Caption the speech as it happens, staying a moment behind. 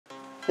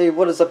Hey,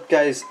 what is up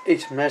guys,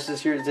 Hfmasters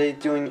here today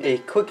doing a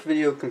quick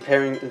video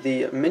comparing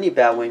the mini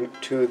Batwing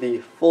to the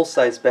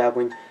full-size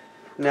Batwing.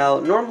 Now,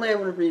 normally I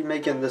wouldn't be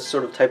making this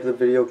sort of type of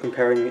video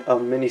comparing a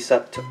mini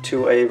set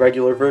to a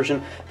regular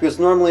version, because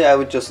normally I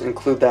would just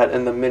include that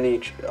in the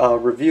mini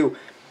review.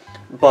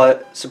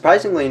 But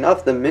surprisingly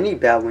enough, the mini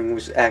Batwing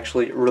was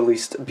actually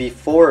released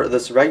before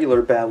this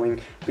regular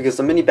Batwing, because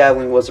the mini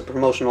Batwing was a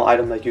promotional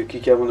item that you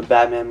could get when the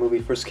Batman movie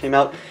first came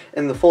out,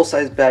 and the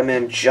full-size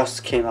Batman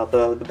just came out.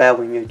 The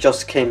Batwing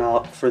just came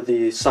out for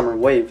the summer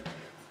wave.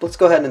 Let's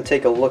go ahead and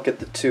take a look at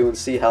the two and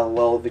see how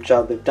well of a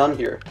job they've done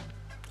here.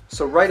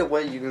 So right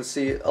away you can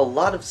see a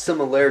lot of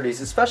similarities,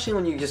 especially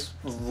when you just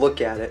look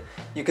at it.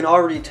 You can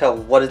already tell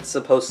what it's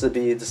supposed to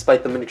be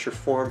despite the miniature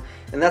form,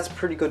 and that's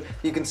pretty good.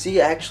 You can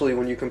see actually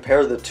when you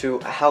compare the two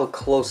how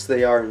close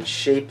they are in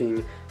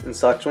shaping and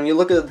such. When you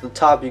look at the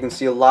top, you can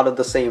see a lot of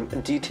the same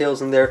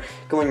details in there,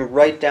 going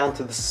right down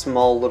to the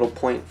small little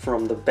point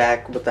from the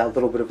back with that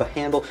little bit of a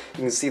handle. You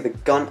can see the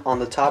gun on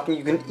the top, and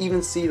you can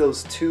even see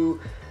those two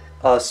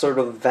sort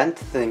of vent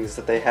things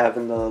that they have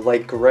in the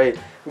light gray,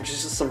 which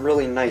is just some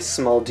really nice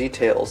small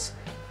details.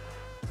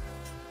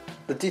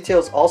 The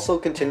details also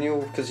continue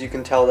because you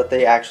can tell that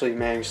they actually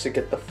managed to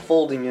get the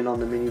folding in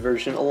on the mini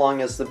version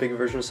along as the big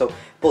version, so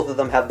both of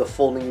them have the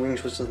folding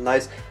wings, which is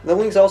nice. The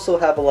wings also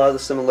have a lot of the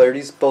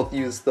similarities. Both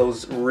use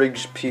those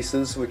rigged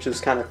pieces, which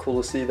is kind of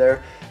cool to see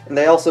there. And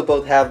they also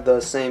both have the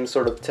same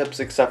sort of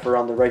tips, except for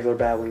on the regular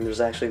Batwing there's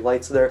actually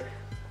lights there.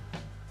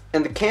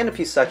 And the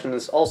canopy section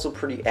is also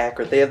pretty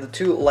accurate. They have the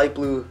two light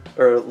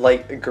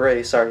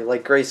gray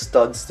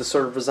studs to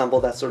sort of resemble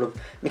that sort of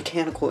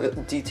mechanical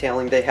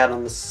detailing they had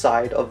on the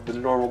side of the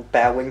normal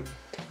Batwing.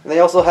 And they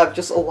also have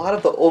just a lot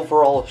of the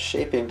overall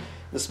shaping,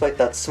 despite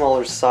that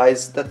smaller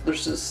size, that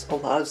there's just a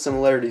lot of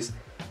similarities.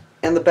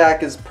 And the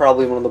back is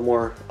probably one of the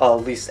more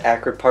least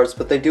accurate parts,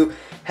 but they do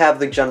have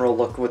the general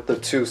look with the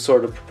two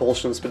sort of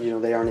propulsions, but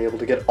they aren't able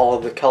to get all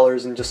of the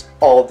colors and just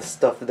all of the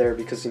stuff there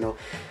because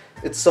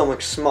it's so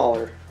much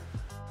smaller.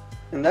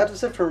 And that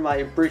is it for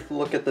my brief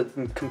look at the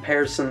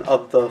comparison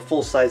of the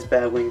full-size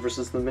Batwing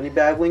versus the mini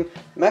Batwing.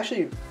 I'm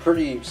actually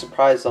pretty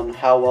surprised on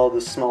how well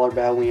the smaller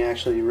Batwing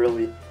actually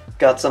really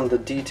got some of the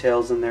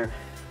details in there.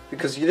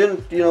 Because we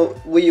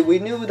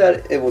knew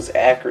that it was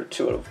accurate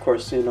to it, of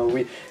course, we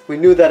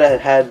knew that it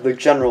had the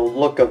general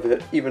look of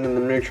it, even in the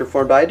miniature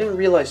form, but I didn't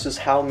realize just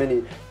how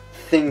many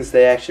things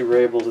they actually were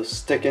able to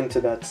stick into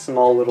that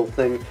small little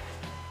thing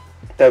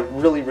that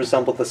really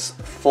resembled this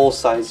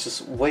full-size,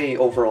 just way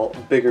overall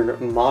bigger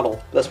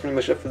model. That's pretty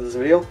much it for this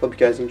video. Hope you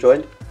guys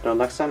enjoyed. Until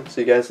next time,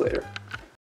 see you guys later.